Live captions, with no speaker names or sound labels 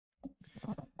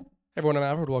Everyone, I'm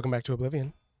Alfred. Welcome back to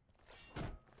Oblivion.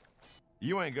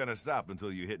 You ain't gonna stop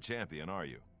until you hit champion, are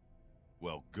you?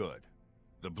 Well, good.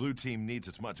 The blue team needs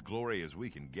as much glory as we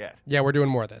can get. Yeah, we're doing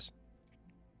more of this.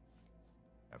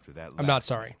 After that, I'm not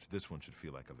sorry. Match, this one should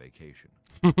feel like a vacation.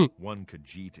 One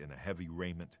Khajiit in a heavy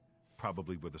raiment,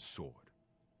 probably with a sword.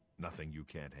 Nothing you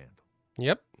can't handle.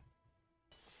 Yep.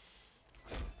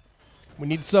 We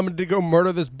need somebody to go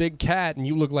murder this big cat, and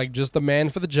you look like just the man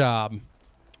for the job.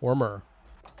 Or Myrrh.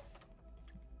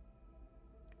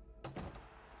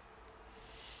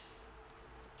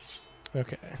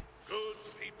 Okay.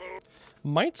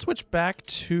 Might switch back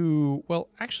to, well,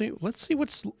 actually, let's see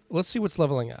what's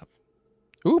leveling up.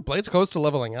 Ooh, Blade's close to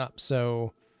leveling up,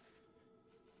 so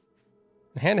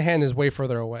hand to hand is way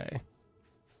further away.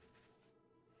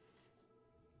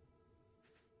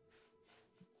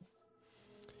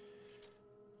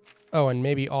 Oh, and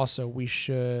maybe also we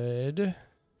should,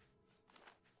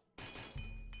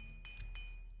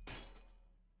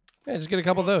 yeah, just get a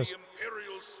couple of those.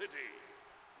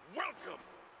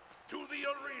 To the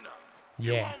arena.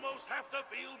 Yeah. You almost have to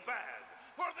feel bad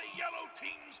for the yellow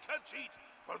team's Khajiit,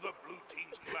 for the blue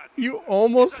team's gladiator. You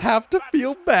almost have to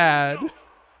feel bad. And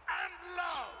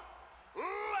love.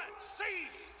 Let's see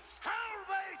how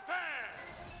they fare.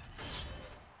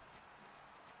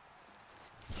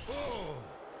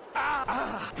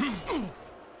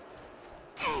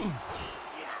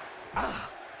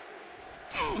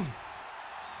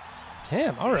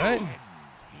 Damn, all right.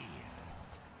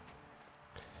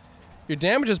 Your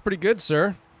damage is pretty good,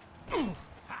 sir.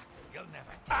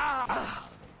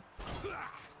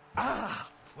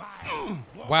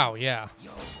 Wow, yeah.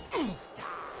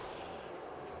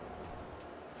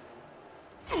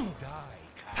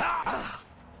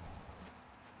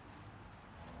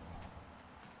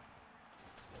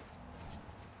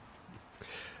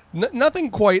 Nothing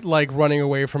quite like running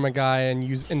away from a guy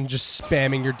and just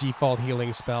spamming your default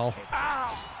healing spell.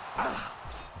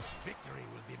 Victory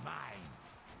will be mine.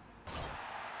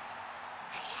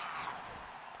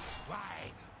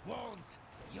 Why won't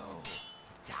you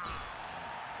die?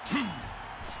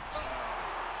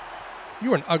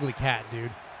 You're an ugly cat,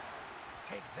 dude.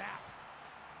 Take that.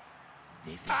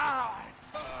 This is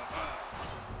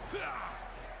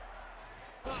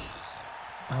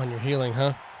Oh, and you're healing,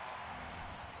 huh?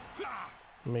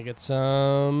 Let me get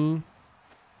some.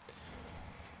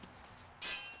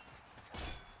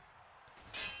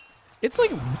 It's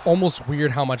like almost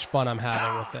weird how much fun I'm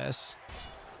having with this.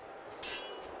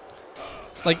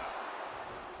 Like,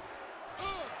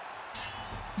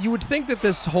 you would think that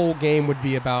this whole game would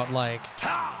be about like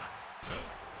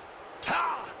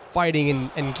fighting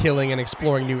and killing and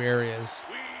exploring new areas.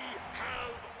 We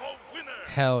have a winner.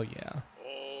 Hell yeah.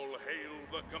 All hail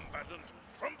the combatant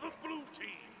from the blue team.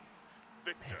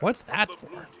 Victor What's from that the for?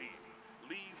 Blue team.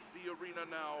 Leave the arena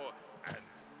now and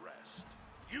rest.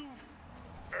 You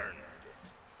earned it.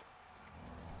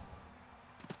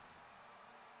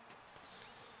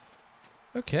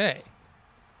 Okay.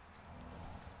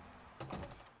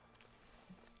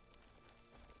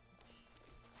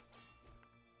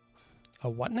 A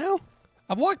what now?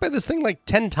 I've walked by this thing like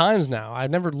 10 times now.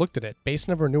 I've never looked at it.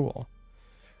 Basin of Renewal.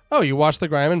 Oh, you wash the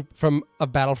grime from a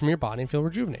battle from your body and feel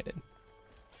rejuvenated.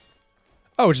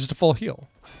 Oh, it's just a full heal.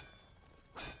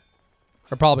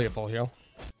 Or probably a full heal.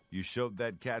 You showed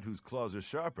that cat whose claws are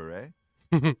sharper,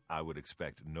 eh? I would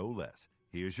expect no less.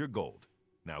 Here's your gold.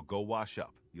 Now go wash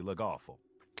up. You look awful.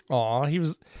 Aw,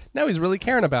 now he's really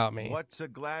caring about me. What's a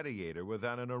gladiator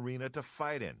without an arena to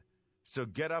fight in? So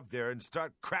get up there and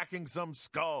start cracking some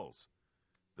skulls.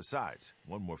 Besides,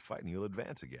 one more fight and you'll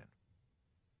advance again.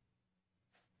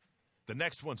 The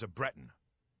next one's a Breton.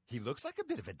 He looks like a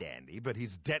bit of a dandy, but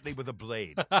he's deadly with a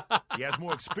blade. He has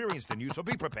more experience than you, so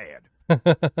be prepared.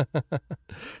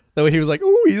 Though he was like,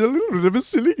 ooh, he's a little bit of a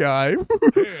silly guy.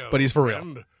 But he's for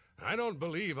real. I don't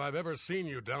believe I've ever seen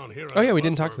you down here. Oh, yeah, we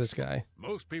didn't talk to this guy.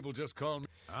 Most people just call me...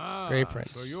 Grey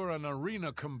Prince. So you're an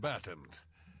arena combatant.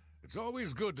 It's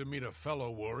always good to meet a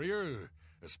fellow warrior,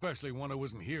 especially one who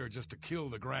isn't here just to kill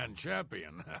the grand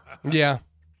champion. Yeah.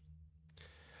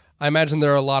 I imagine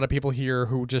there are a lot of people here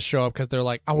who just show up because they're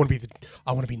like, I want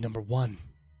to be number one.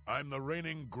 I'm the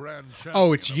reigning grand champion.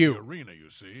 Oh, it's of you. The arena,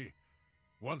 you see.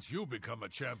 Once you become a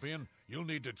champion, you'll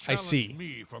need to challenge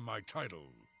me for my title.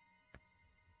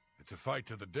 It's a fight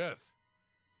to the death.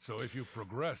 So if you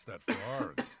progress that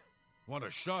far, want a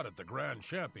shot at the grand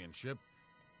championship,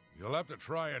 you'll have to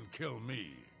try and kill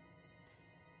me.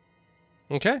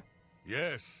 Okay.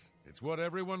 Yes, it's what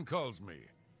everyone calls me.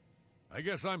 I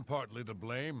guess I'm partly to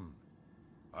blame.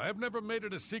 I have never made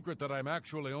it a secret that I'm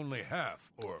actually only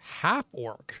half orc. Half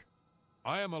orc?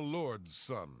 I am a lord's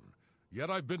son, Yet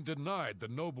I've been denied the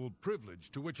noble privilege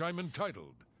to which I'm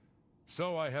entitled.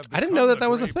 So I have I didn't know that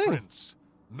was a thing. Prince,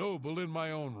 noble in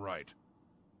my own right.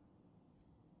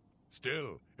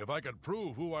 Still, if I could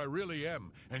prove who I really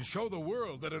am and show the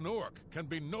world that an orc can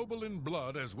be noble in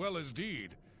blood as well as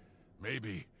deed,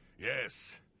 maybe,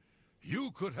 yes,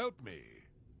 you could help me.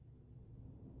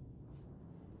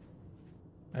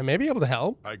 I may be able to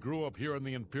help. I grew up here in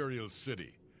the Imperial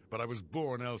City, but I was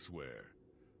born elsewhere.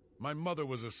 My mother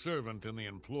was a servant in the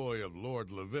employ of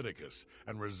Lord Leviticus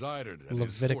and resided at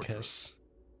his fortress.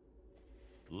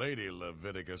 Lady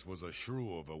Leviticus was a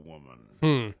shrew of a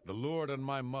woman. The Lord and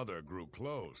my mother grew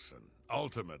close and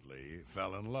ultimately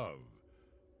fell in love.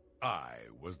 I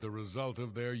was the result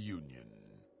of their union.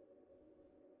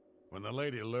 When the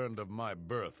lady learned of my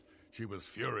birth, she was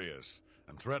furious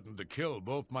and threatened to kill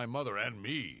both my mother and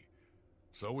me.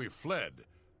 So we fled,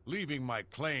 leaving my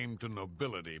claim to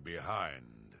nobility behind.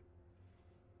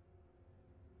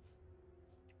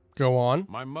 Go on.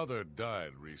 My mother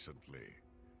died recently.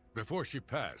 Before she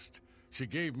passed, she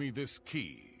gave me this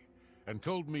key and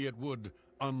told me it would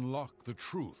unlock the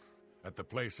truth at the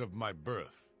place of my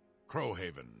birth,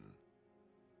 Crowhaven.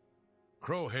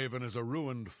 Crowhaven is a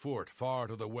ruined fort far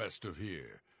to the west of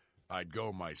here. I'd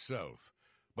go myself,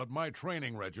 but my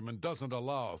training regimen doesn't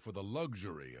allow for the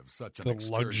luxury of such an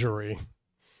excursion. Luxury.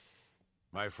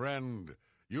 My friend,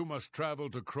 you must travel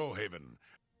to Crowhaven.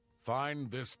 Find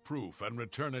this proof and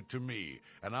return it to me,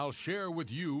 and I'll share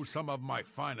with you some of my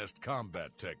finest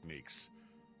combat techniques.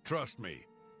 Trust me,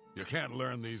 you can't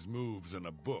learn these moves in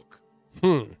a book.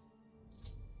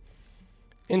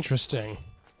 Interesting.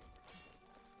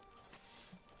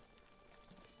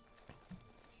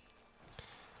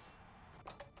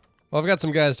 Well, I've got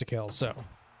some guys to kill, so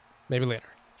maybe later.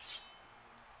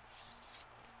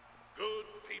 Good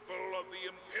people of the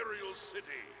Imperial City,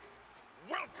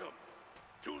 welcome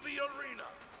to the arena.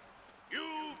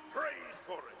 You've prayed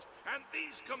for it, and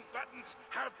these combatants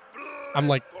have bled I'm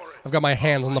like, for it. I've got my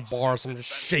hands on the bars, I'm just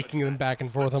shaking them back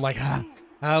and forth. I'm like,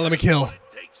 let me kill.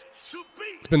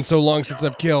 It's been so long since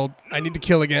I've killed. I need to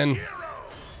kill again.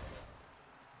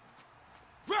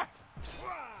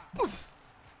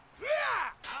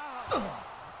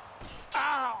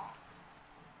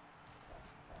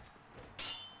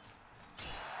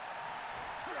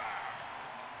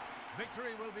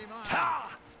 Victory will be mine.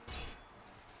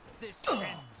 This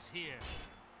ends here.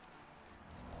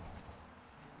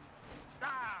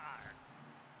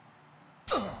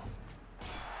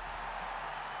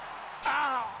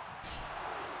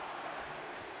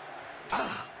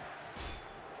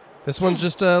 This one's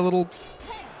just a little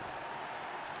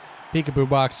peekaboo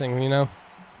boxing, you know?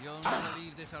 You'll never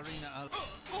leave this arena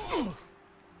alone.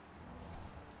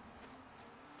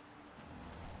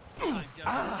 I'm just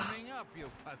warming up, you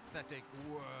pathetic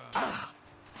worm.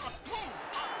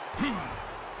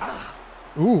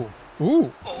 Ooh.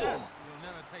 You'll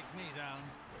never take me down.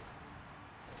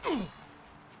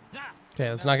 Okay,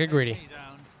 let's not get greedy.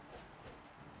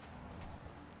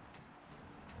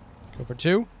 Go for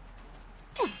two.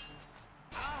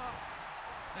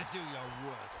 Do your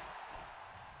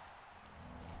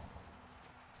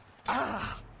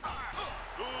worst.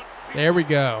 There we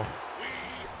go.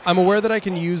 I'm aware that I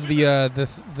can use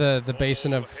the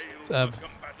basin of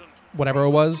whatever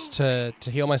it was to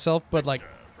heal myself, but like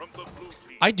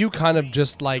I do kind of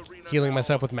just like healing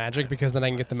myself with magic because then I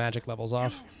can get the magic levels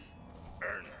off.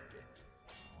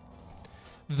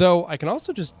 Though I can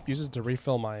also just use it to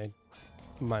refill my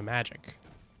magic.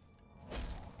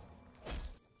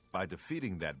 By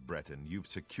defeating that Breton, you've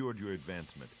secured your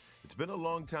advancement. It's been a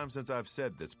long time since I've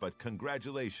said this, but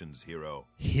congratulations, hero.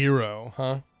 Hero,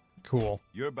 huh? Cool.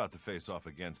 You're about to face off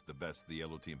against the best the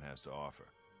yellow team has to offer.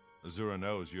 Azura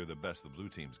knows you're the best the blue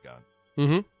team's got.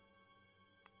 Mm-hmm.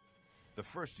 The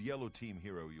first yellow team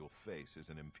hero you'll face is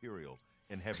an Imperial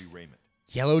in heavy raiment.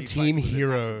 Yellow He team fights with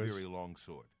heroes. a very long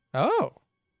sword. Oh.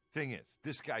 Thing is,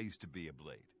 this guy used to be a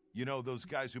blade. You know those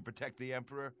guys who protect the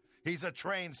Emperor? He's a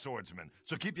trained swordsman,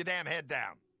 so keep your damn head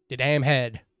down. Your damn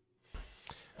head.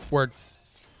 Word.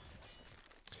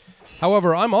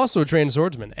 However, I'm also a trained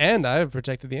swordsman, and I've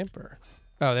protected the Emperor.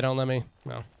 Oh, they don't let me?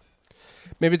 No.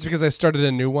 Maybe it's because I started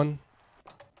a new one.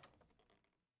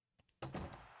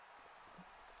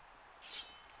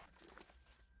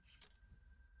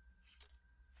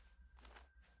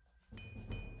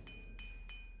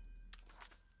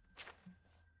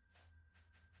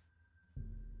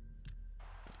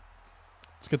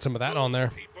 Let's get some of that on there.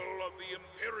 People of the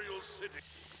Imperial City.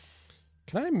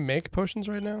 Can I make potions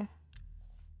right now?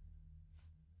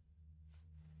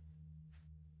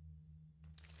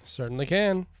 Certainly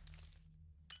can.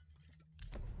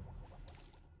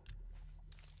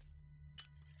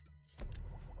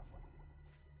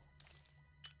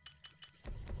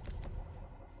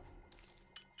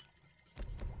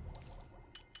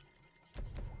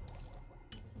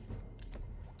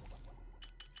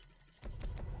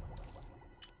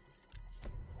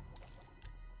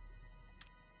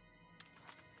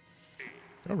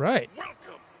 All right.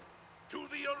 Welcome to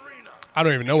the arena. I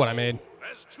don't even know what I made.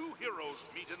 As two heroes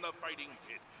meet in the fighting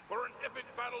pit for an epic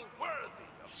battle worthy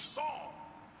of song.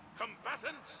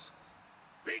 Combatants,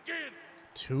 begin.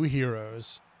 Two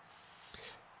heroes.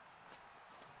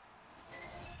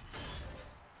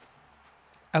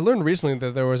 I learned recently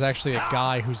that there was actually a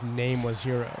guy whose name was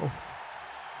Hero.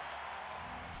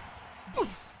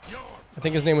 I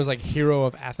think his name was like Hero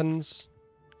of Athens.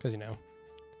 Because, you know.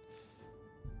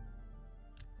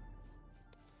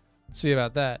 Let's see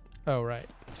about that. Oh, right.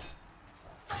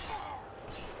 Show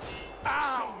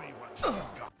me what you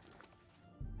got.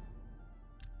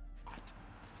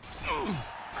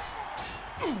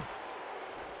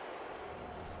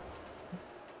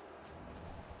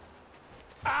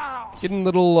 Getting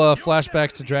little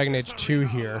flashbacks to Dragon Age 2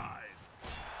 here.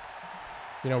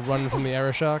 You know, running from the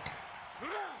error shock.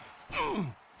 You're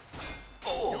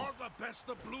the best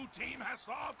the blue team has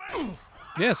to offer.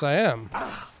 Yes, I am.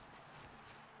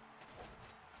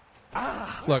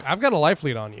 Look, I've got a life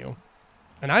lead on you.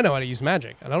 And I know how to use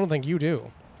magic, and I don't think you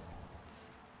do.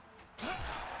 You're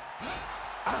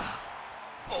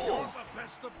the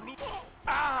best the blue. Good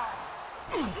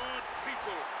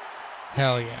people.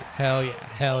 Hell yeah, hell yeah,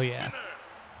 hell yeah. Winner.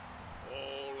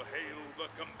 All hail the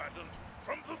combatant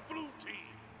from the blue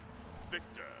team.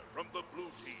 Victor from the blue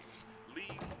team.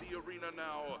 Leave the arena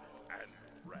now and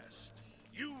rest.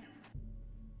 You.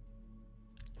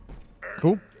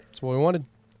 Cool. That's what we wanted.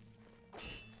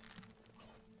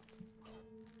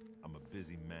 I'm a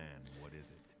busy man. What is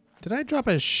it? Did I drop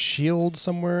a shield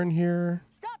somewhere in here?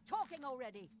 Stop talking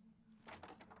already.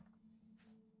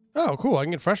 Oh, cool. I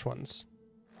can get fresh ones.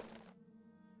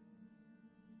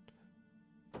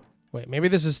 Wait, maybe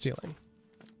this is stealing.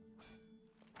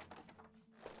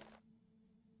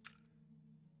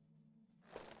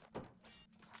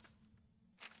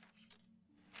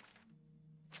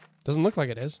 Doesn't look like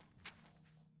it is.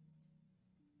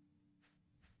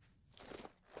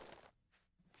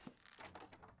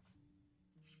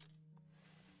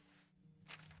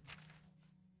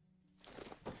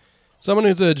 Someone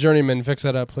who's a journeyman, fix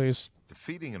that up, please.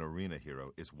 Defeating an arena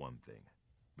hero is one thing,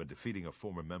 but defeating a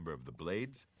former member of the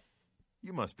Blades?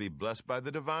 You must be blessed by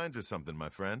the divines or something, my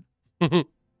friend.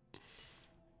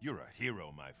 You're a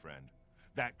hero, my friend.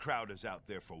 That crowd is out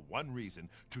there for one reason,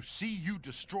 to see you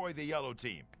destroy the yellow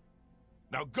team.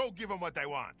 Now go give them what they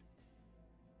want.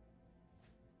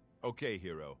 Okay,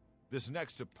 hero. This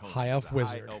next opponent High elf is a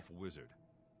wizard. high elf wizard,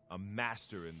 a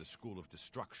master in the school of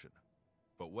destruction.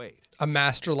 But wait. A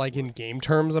master, like in game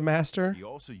terms, a master? He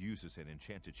also uses an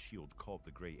enchanted shield called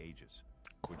the Grey Aegis,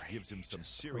 which Grey gives him some Aegis.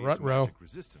 serious Ruh-roh. magic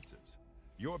resistances.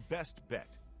 Your best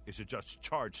bet is to just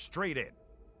charge straight in.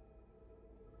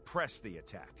 Press the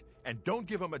attack, and don't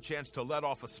give him a chance to let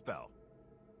off a spell.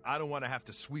 I don't want to have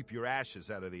to sweep your ashes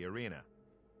out of the arena.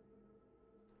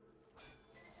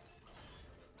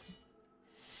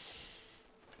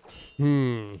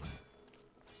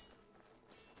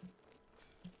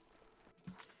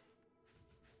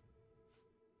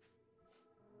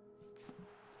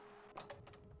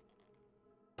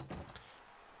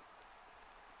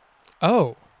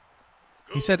 Oh.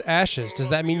 He said ashes. Does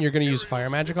that mean you're going to use fire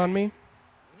magic on me?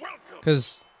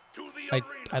 Because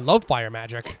I love fire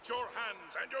magic. Put your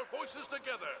hands and your voices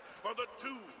together for the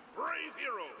two brave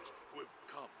heroes who have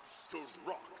come to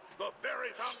rock the very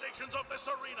foundations of this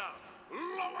arena.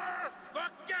 Lower the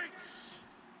gates!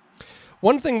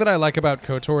 One thing that I like about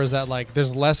KOTOR is that, like,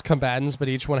 there's less combatants, but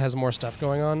each one has more stuff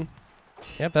going on.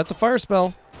 Yep, that's a fire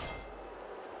spell.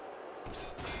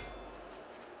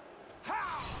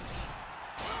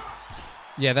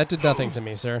 Yeah, that did nothing to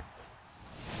me, sir.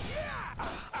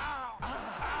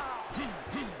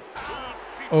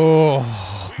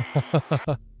 Oh.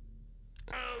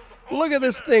 Look at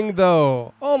this thing,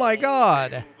 though. Oh, my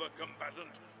God. The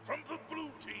combatant from the blue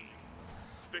team.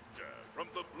 Victor from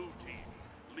the blue team.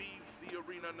 Leave the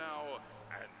arena now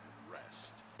and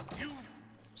rest. You.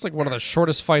 It's like one of the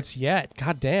shortest fights yet.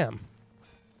 God damn.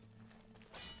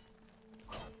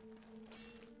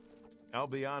 I'll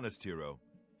be honest, hero.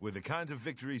 With the kinds of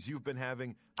victories you've been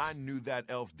having, I knew that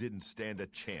elf didn't stand a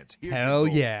chance. Here's your Hell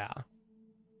goal. yeah.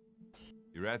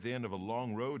 You're at the end of a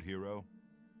long road, hero.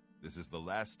 This is the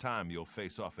last time you'll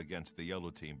face off against the yellow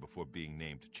team before being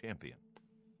named champion.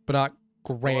 But not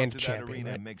Go out grand to that champion. arena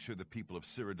Right? and make sure the people of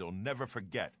Cyrodiil never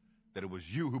forget that it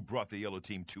was you who brought the yellow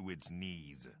team to its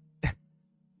knees.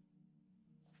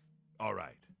 All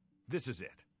right, this is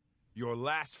it. Your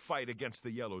last fight against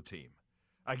the yellow team.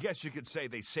 I guess you could say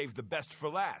they saved the best for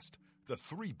last. The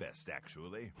three best,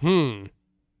 actually.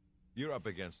 You're up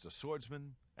against a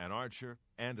swordsman, an archer,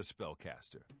 and a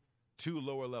spellcaster. 2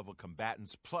 lower-level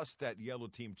combatants plus that yellow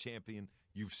team champion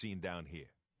you've seen down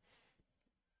here.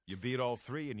 You beat all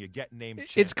 3 and you get named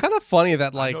champion. It's kind of funny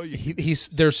that like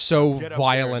they're so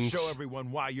violent. Show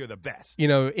everyone why you're the best. You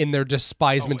know, in their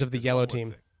despisement of the yellow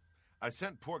team. I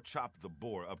sent Pork Chop the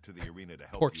Boar up to the arena to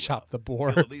help Pork you Chop out. the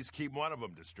Boar. He'll at least keep one of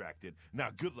them distracted. Now,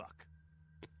 good luck.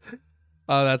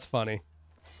 Oh, that's funny.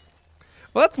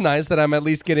 Well, that's nice that I'm at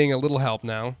least getting a little help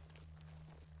now.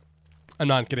 I'm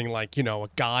not getting, like, you know, a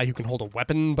guy who can hold a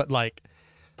weapon, but, like,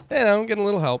 you know, I'm getting a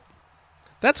little help.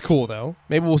 That's cool, though.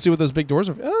 Maybe we'll see what those big doors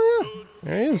are. Oh, yeah.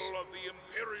 There he is.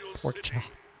 Pork Chop.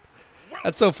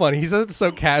 That's so funny. He says it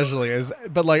so casually,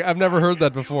 but, like, I've never heard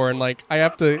that before, and, like, I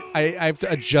have to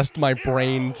adjust my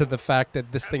brain to the fact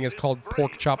that this thing is called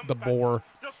Pork Chop the Boar.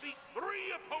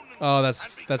 Oh,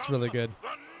 that's really good.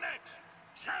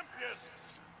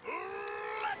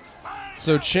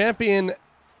 So champion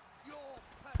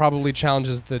probably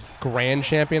challenges the grand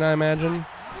champion, I imagine.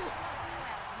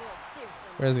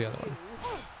 Where's the other one?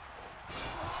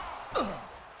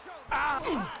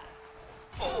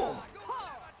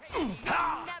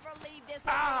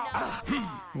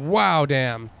 Wow,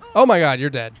 damn. Oh my god, you're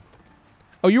dead.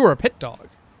 Oh, you were a pit dog.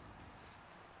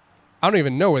 I don't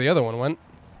even know where the other one went.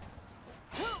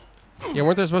 Yeah,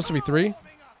 weren't there supposed to be 3?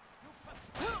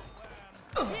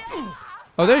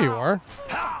 Oh, there you are.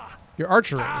 You're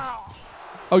archery.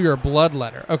 Oh, you're a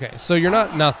bloodletter. Okay, so you're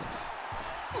not nothing.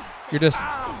 You're just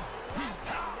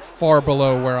far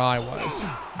below where I was.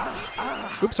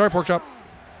 Oops, sorry, Pork Chop.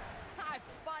 I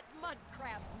fought mud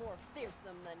crabs more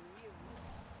fearsome than you.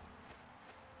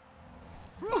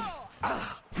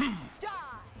 Die!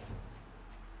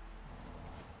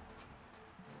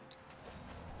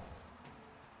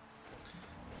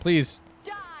 Please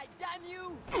Die, damn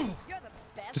you! You're the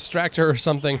best distract her or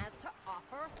something. has to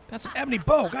offer. That's an ebony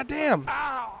bow. Goddamn.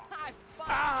 I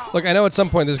fought Look, I know at some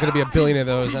point there's going to be a billion of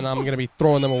those, and I'm going to be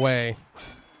throwing them away,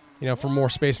 you know, for more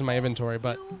space in my inventory.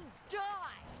 But you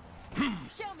die!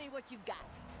 Show me what you got.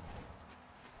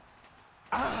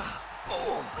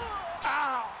 all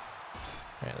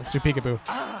right, let's do peekaboo.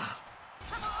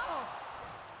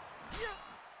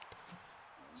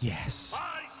 Yes.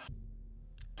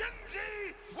 Genji,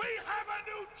 we have a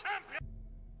new champion.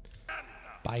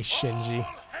 By Shinji.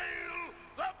 All hail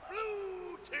the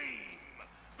blue team.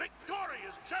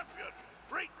 Victorious champion.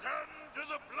 Return to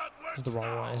the Bloodworks. This is the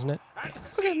wrong now one, isn't it? and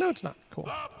Yes. Okay, no, it's not. Cool.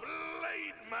 The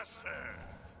Blade Master.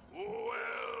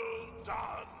 Well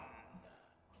done.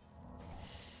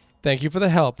 Thank you for the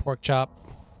help, Pork Chop.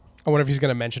 I wonder if he's going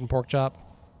to mention Pork Chop.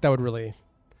 That would really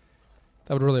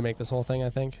make this whole thing, I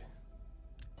think.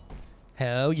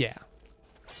 Hell yeah.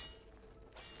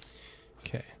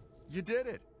 Okay. You did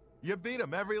it. You beat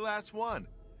him, every last one.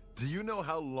 Do you know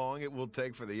how long it will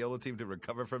take for the yellow team to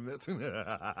recover from this?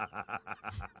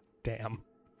 Damn.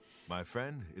 My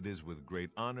friend, it is with great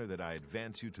honor that I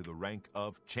advance you to the rank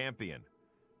of champion.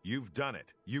 You've done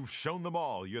it. You've shown them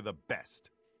all you're the best.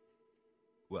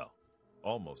 Well,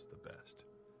 almost the best.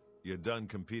 You're done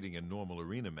competing in normal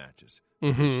arena matches.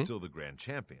 You're still the grand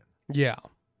champion. Yeah.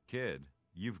 Kid,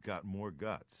 you've got more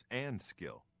guts and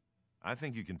skill. I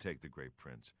think you can take the Great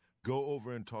Prince. Go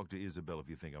over and talk to Isabel if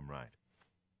you think I'm right.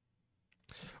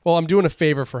 Well, I'm doing a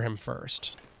favor for him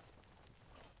first.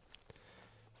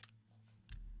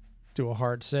 Do a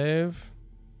hard save.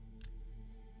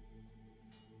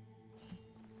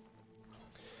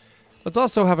 Let's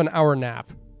also have an hour nap,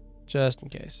 just in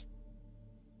case.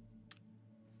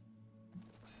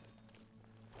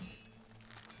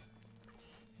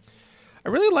 I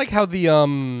really like how the,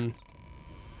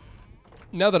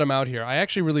 now that I'm out here, I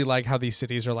actually really like how these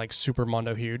cities are, like, super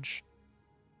mondo huge.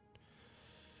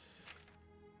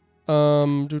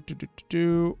 Origin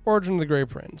of the Grey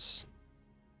Prince.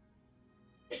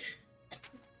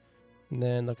 And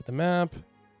then look at the map.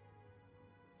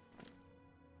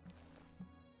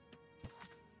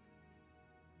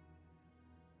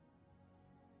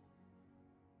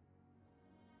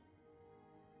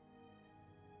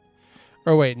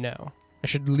 Oh, wait, no. I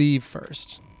should leave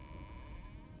first.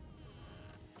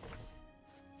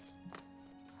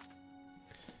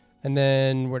 And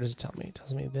then, where does it tell me? It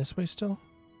tells me this way still?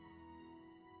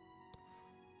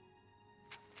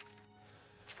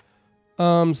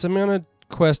 Send me on a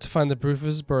quest to find the proof of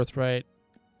his birthright.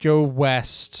 Go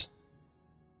west.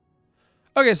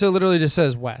 Okay, so it literally just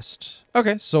says west.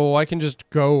 Okay, so I can just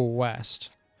go west.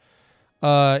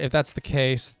 If that's the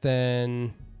case,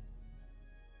 then...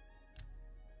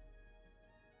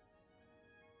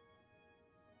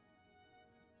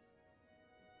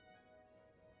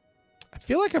 I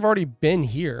feel like I've already been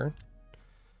here.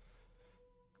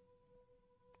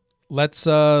 Let's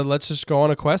just go on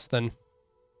a quest then.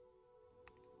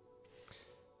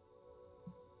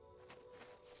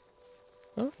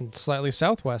 Oh, it's slightly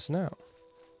southwest now.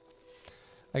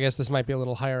 I guess this might be a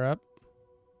little higher up.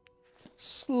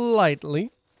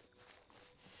 Slightly.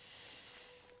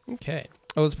 Okay.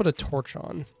 Oh, let's put a torch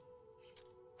on.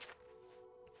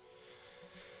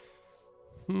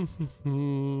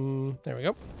 There we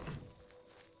go.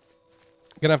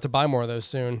 Gonna have to buy more of those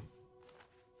soon.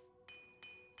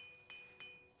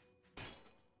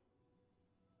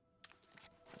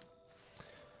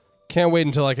 Can't wait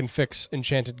until I can fix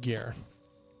enchanted gear.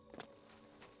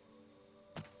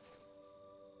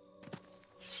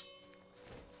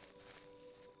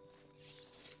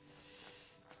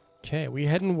 Okay, we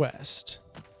heading west.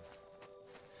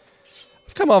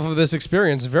 I've come off of this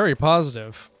experience very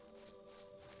positive.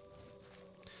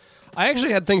 I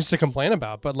actually had things to complain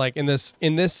about, but like in this,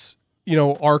 you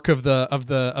know, arc of the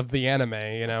anime,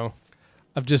 you know,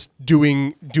 of just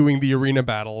doing the arena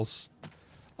battles,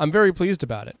 I'm very pleased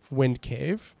about it. Wind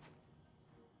Cave.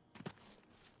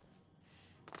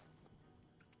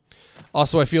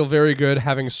 Also, I feel very good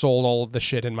having sold all of the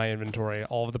shit in my inventory,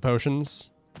 all of the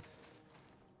potions.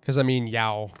 Because, I mean,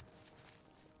 yow.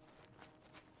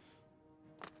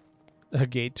 A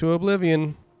gate to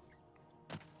Oblivion.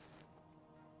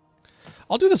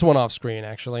 I'll do this one off screen,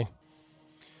 actually.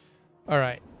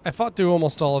 Alright. I fought through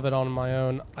almost all of it on my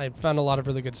own. I found a lot of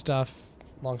really good stuff.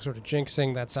 Longsword of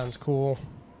Jinxing, that sounds cool.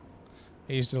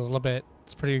 I used it a little bit.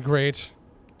 It's pretty great.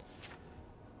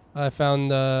 I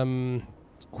found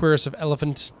Cuirass of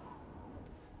Elephant.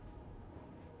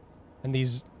 And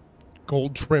these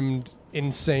gold-trimmed,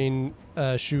 insane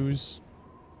shoes.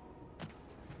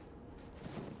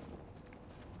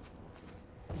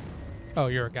 Oh,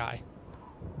 you're a guy.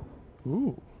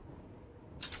 Ooh.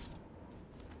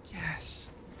 Yes.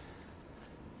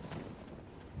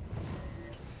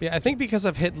 Yeah, I think because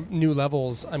I've hit new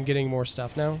levels, I'm getting more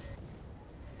stuff now.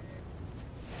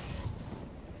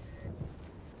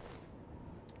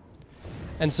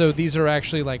 And so these are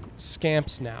actually like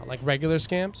scamps now, like regular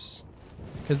scamps.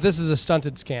 Because this is a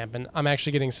stunted scamp, and I'm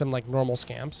actually getting some like normal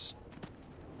scamps.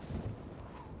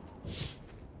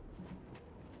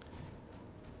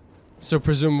 So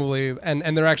presumably,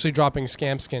 and they're actually dropping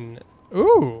scamp skin.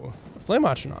 Ooh, Flame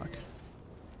Ochinok.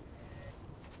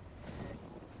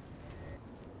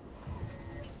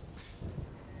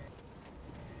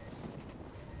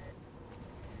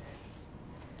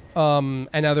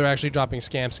 And now they're actually dropping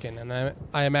scamp skin, and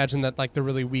I imagine that like the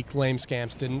really weak, lame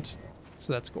scamps didn't,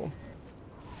 so that's cool.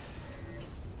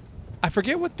 I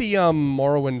forget what the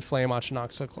Morrowind Flame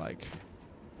Ochinoks look like.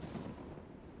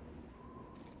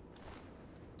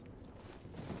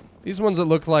 These ones that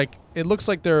look like, it looks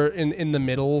like they're in the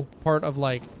middle part of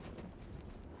like,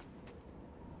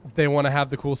 they want to have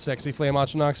the cool sexy Flame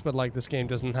Ochinoks, but like this game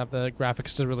doesn't have the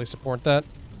graphics to really support that.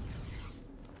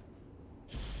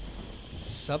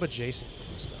 Sub-adjacent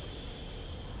stuff.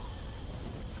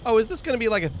 Oh, is this going to be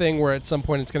like a thing where at some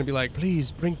point it's going to be like,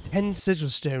 please bring 10 sigil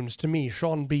stones to me,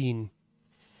 Sean Bean.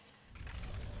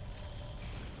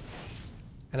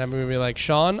 And I'm going to be like,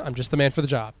 Sean, I'm just the man for the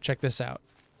job. Check this out.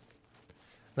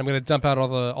 And I'm going to dump out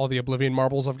all the Oblivion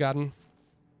marbles I've gotten.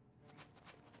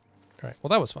 All right. Well,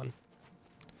 that was fun.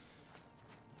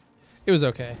 It was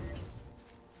okay.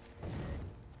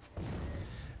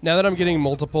 Now that I'm getting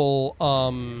multiple,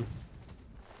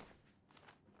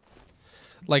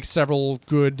 like several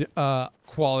good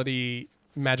quality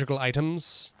magical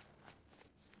items,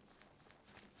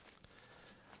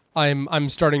 I'm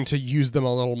starting to use them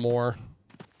a little more.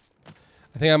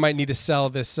 I think I might need to sell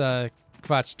this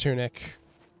Kvatch tunic,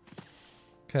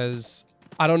 because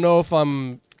I don't know if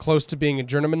I'm close to being a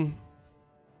journeyman.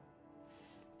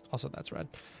 Also, that's red.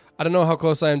 I don't know how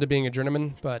close I am to being a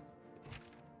journeyman, but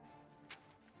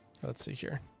let's see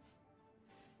here.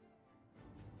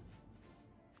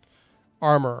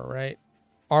 Armor, right?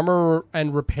 Armor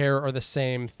and repair are the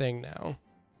same thing now.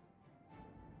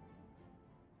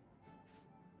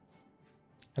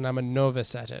 And I'm a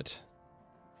novice at it.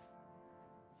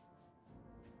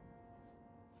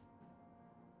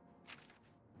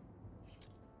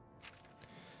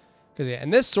 Because, yeah,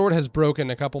 and this sword has broken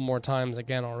a couple more times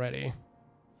again already.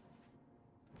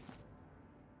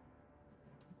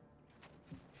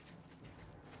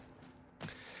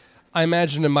 I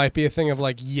imagine it might be a thing of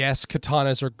like, yes,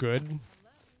 katanas are good.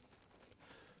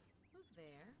 Who's there?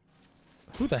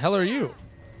 Who the hell are you?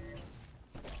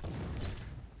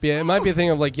 But yeah, it might be a thing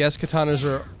of like, yes, katanas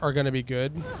are going to be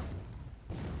good.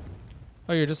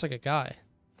 Oh, you're just like a guy.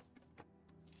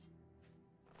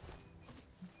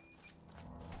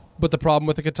 But the problem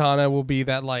with the katana will be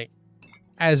that, like,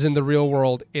 as in the real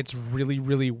world, it's really,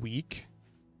 really weak.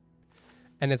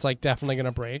 And it's, like, definitely going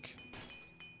to break.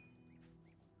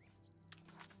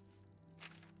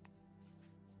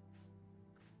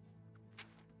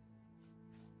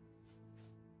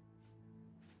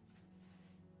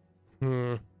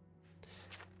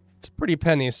 It's a pretty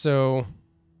penny, so...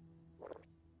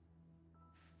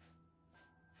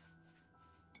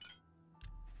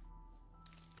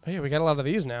 Oh yeah, we got a lot of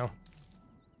these now.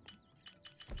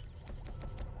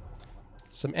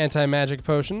 Some anti-magic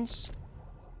potions.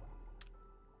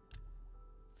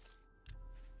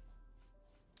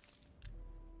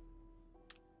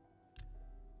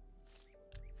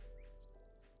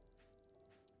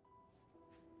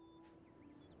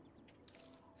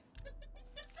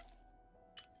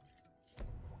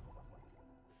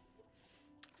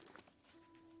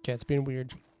 Okay, it's being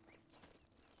weird.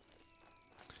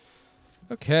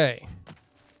 Okay.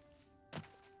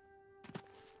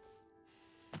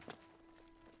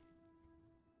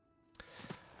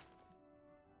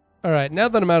 All right, now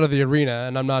that I'm out of the arena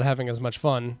and I'm not having as much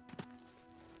fun,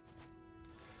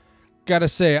 gotta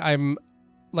say I'm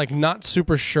like not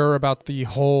super sure about the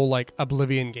whole like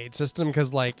Oblivion gate system,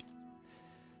 because like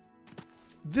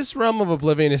this realm of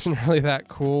Oblivion isn't really that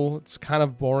cool. It's kind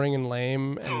of boring and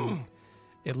lame, and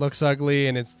it looks ugly,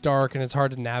 and it's dark, and it's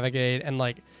hard to navigate, and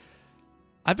like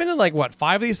I've been in like what,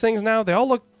 5 of these things now? They all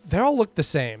look the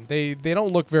same. They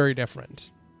don't look very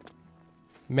different.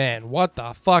 Man, what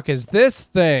the fuck is this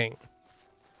thing?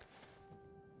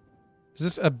 Is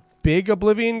this a big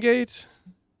Oblivion gate?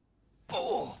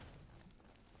 Oh.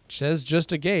 It says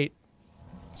just a gate.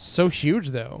 It's so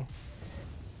huge though.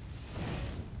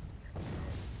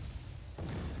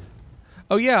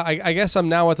 Oh yeah, I guess I'm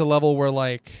now at the level where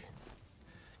like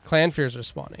clan fears are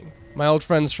spawning. My old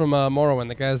friends from Morrowind,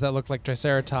 the guys that look like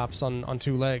Triceratops on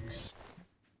 2 legs.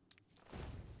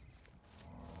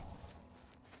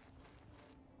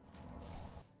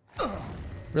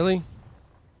 Really?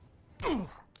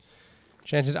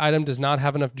 Enchanted item does not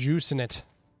have enough juice in it.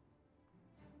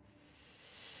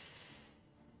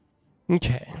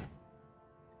 Okay.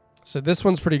 So this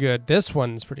one's pretty good. This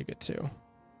one's pretty good too.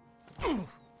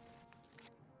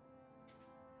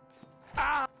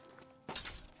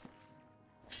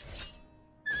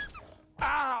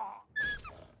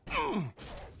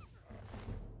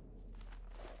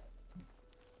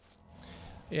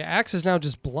 Yeah, axe is now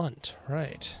just blunt,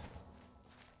 right?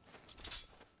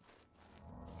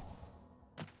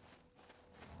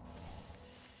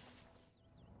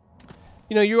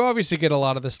 You know, you obviously get a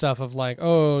lot of the stuff of like,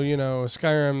 oh, you know,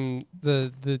 Skyrim,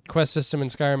 the quest system in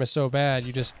Skyrim is so bad,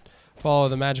 you just follow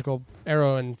the magical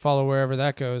arrow and follow wherever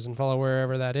that goes and follow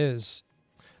wherever that is.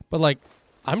 But like,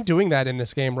 I'm doing that in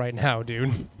this game right now,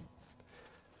 dude.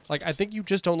 Like, I think you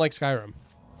just don't like Skyrim.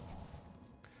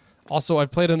 Also,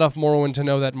 I've played enough Morrowind to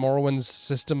know that Morrowind's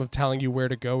system of telling you where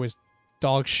to go is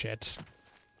dog shit.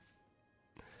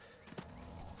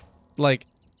 Like,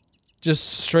 just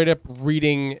straight up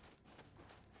reading...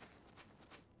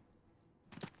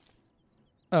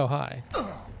 Oh, hi.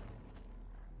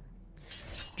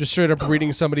 Just straight up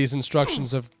reading somebody's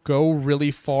instructions of go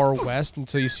really far west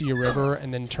until you see a river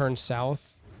and then turn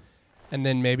south. And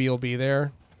then maybe you'll be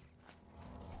there.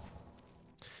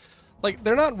 Like,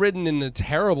 they're not written in a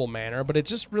terrible manner, but it's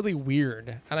just really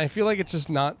weird. And I feel like it's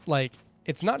just not, like,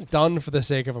 it's not done for the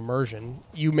sake of immersion.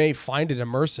 You may find it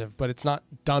immersive, but it's not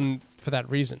done for that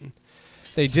reason.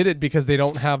 They did it because they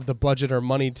don't have the budget or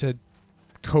money to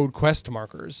code quest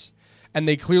markers. And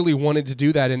they clearly wanted to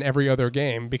do that in every other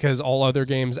game because all other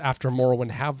games after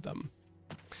Morrowind have them.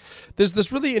 There's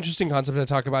this really interesting concept I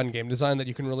talk about in game design that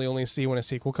you can really only see when a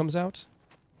sequel comes out.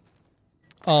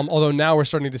 Although now we're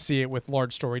starting to see it with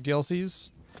large story DLCs.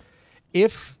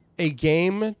 If a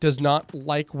game does not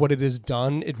like what it has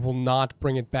done, it will not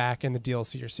bring it back in the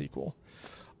DLC or sequel.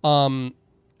 And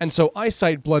so I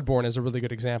cite Bloodborne as a really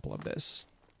good example of this.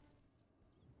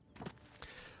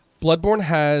 Bloodborne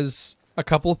has a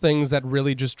couple things that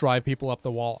really just drive people up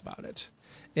the wall about it.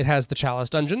 It has the Chalice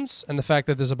dungeons, and the fact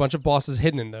that there's a bunch of bosses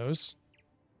hidden in those.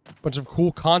 A bunch of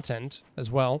cool content as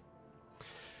well.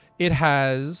 It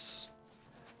has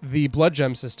the blood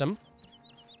gem system,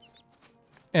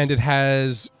 and it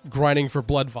has grinding for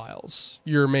blood vials,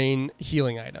 your main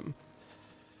healing item.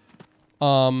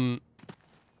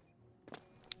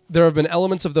 There have been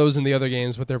elements of those in the other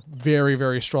games, but they're very,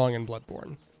 very strong in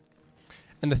Bloodborne.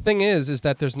 And the thing is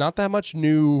that there's not that much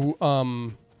new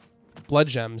blood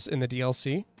gems in the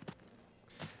DLC,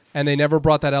 and they never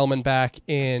brought that element back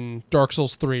in Dark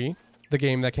Souls 3, the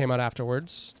game that came out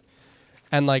afterwards.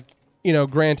 And like, you know,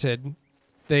 granted,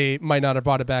 they might not have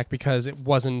brought it back because it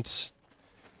wasn't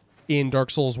in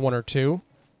Dark Souls 1 or 2.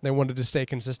 They wanted to stay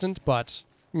consistent, but,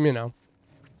 you know.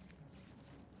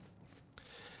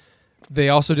 They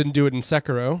also didn't do it in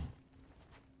Sekiro,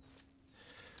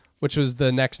 which was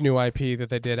the next new IP that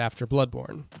they did after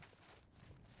Bloodborne.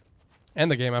 And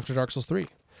the game after Dark Souls 3.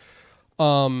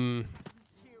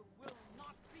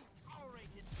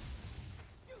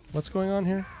 What's going on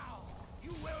here? You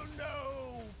will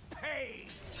know pain.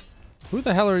 Who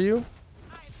the hell are you?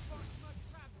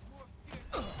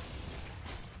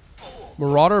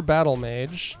 Marauder Battle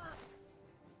Mage.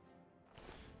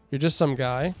 You're just some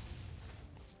guy.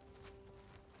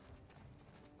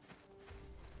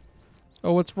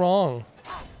 Oh, what's wrong?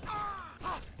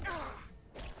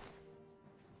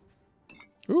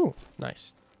 Ooh,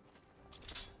 nice.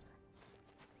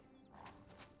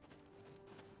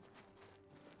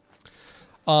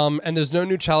 And there's no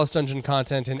new Chalice Dungeon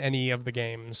content in any of the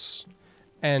games,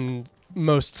 and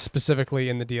most specifically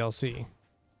in the DLC.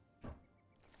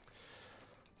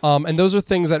 And those are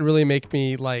things that really make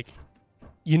me, like,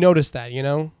 you notice that, you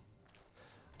know?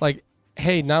 Like,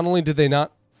 hey, not only did they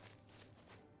not,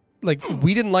 like,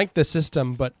 we didn't like the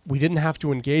system, but we didn't have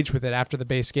to engage with it after the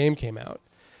base game came out.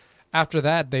 After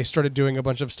that, they started doing a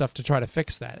bunch of stuff to try to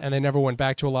fix that, and they never went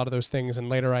back to a lot of those things in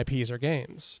later IPs or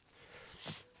games.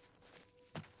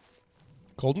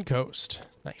 Golden Coast.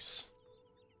 Nice.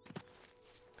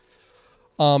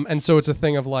 And so it's a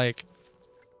thing of, like,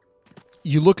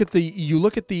 you look at the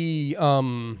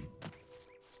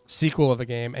sequel of a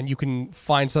game and you can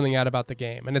find something out about the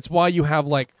game. And it's why you have,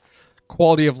 like,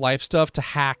 quality of life stuff to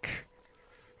hack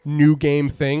new game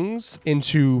things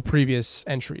into previous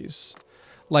entries.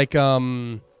 Like,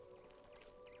 oh,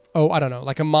 I don't know,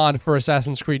 like a mod for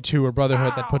Assassin's Creed 2 or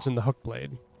Brotherhood that puts in the hook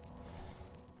blade.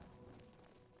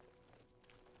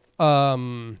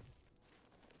 Or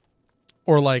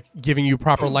like giving you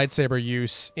proper lightsaber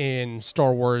use in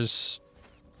Star Wars,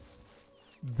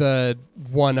 the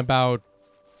one about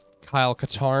Kyle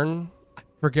Katarn. I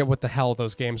forget what the hell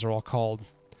those games are all called.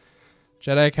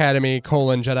 Jedi Academy,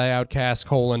 Jedi Outcast,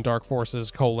 Dark Forces,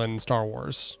 Star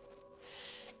Wars.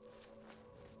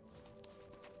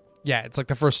 Yeah, it's like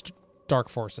the first Dark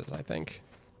Forces, I think.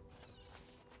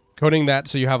 Coding that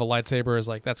so you have a lightsaber is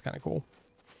like, that's kind of cool.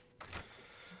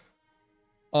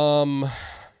 What?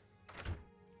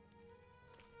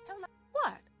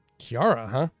 Kiara,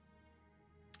 huh?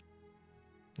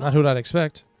 Not who I'd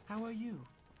expect. How are you?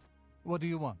 What do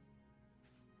you want?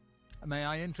 May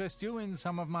I interest you in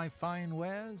some of my fine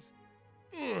wares?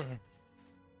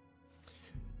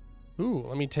 Ooh,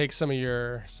 let me take some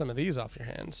of these off your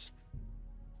hands.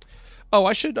 Oh,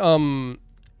 I should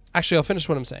actually I'll finish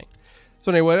what I'm saying.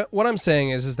 So anyway, what I'm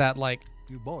saying is that, like,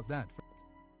 You bought that.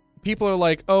 people are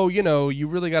like, oh, you know, you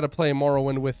really got to play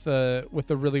Morrowind with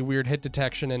the really weird hit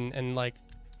detection and like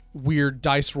weird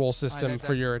dice roll system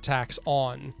for your attacks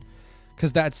on,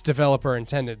 because that's developer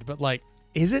intended. But, like,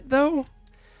 is it though?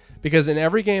 Because in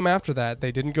every game after that,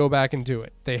 they didn't go back and do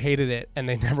it. They hated it, and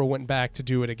they never went back to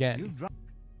do it again.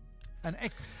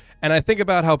 And I think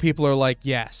about how people are like,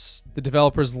 yes, the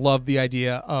developers love the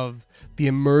idea of the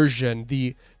immersion,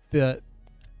 the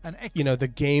you know, the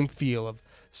game feel of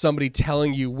somebody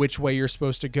telling you which way you're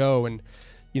supposed to go, and,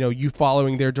 you know, you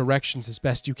following their directions as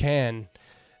best you can,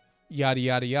 yada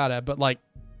yada yada. But, like,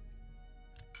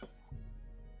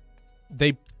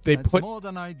 they put,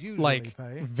 like,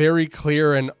 very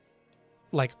clear and,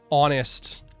 like,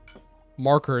 honest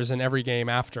markers in every game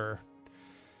after.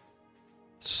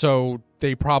 So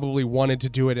they probably wanted to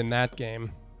do it in that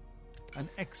game. An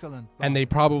excellent. And they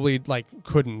probably, like,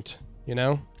 couldn't, you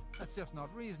know? That's just not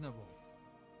reasonable.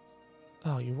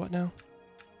 Oh, you what now?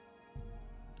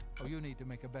 Oh, you need to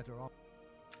make a better offer.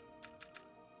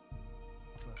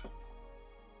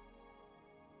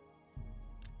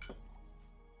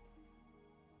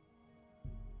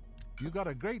 You got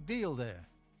a great deal there.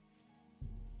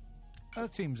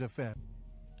 That seems a fair.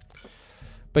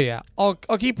 But yeah, I'll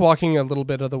keep walking a little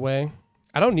bit of the way.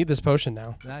 I don't need this potion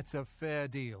now. That's a fair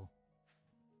deal.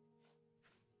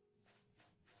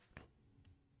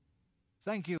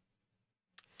 Thank you.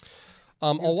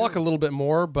 I'll walk a little bit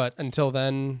more, but until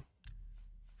then,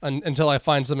 until I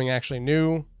find something actually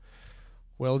new,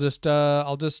 we'll just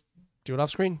I'll just do it off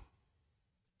screen.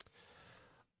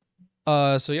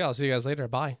 So yeah, I'll see you guys later.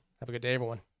 Bye. Have a good day,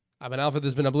 everyone. I've been Alpha. This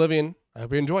has been Oblivion. I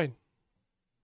hope you enjoyed.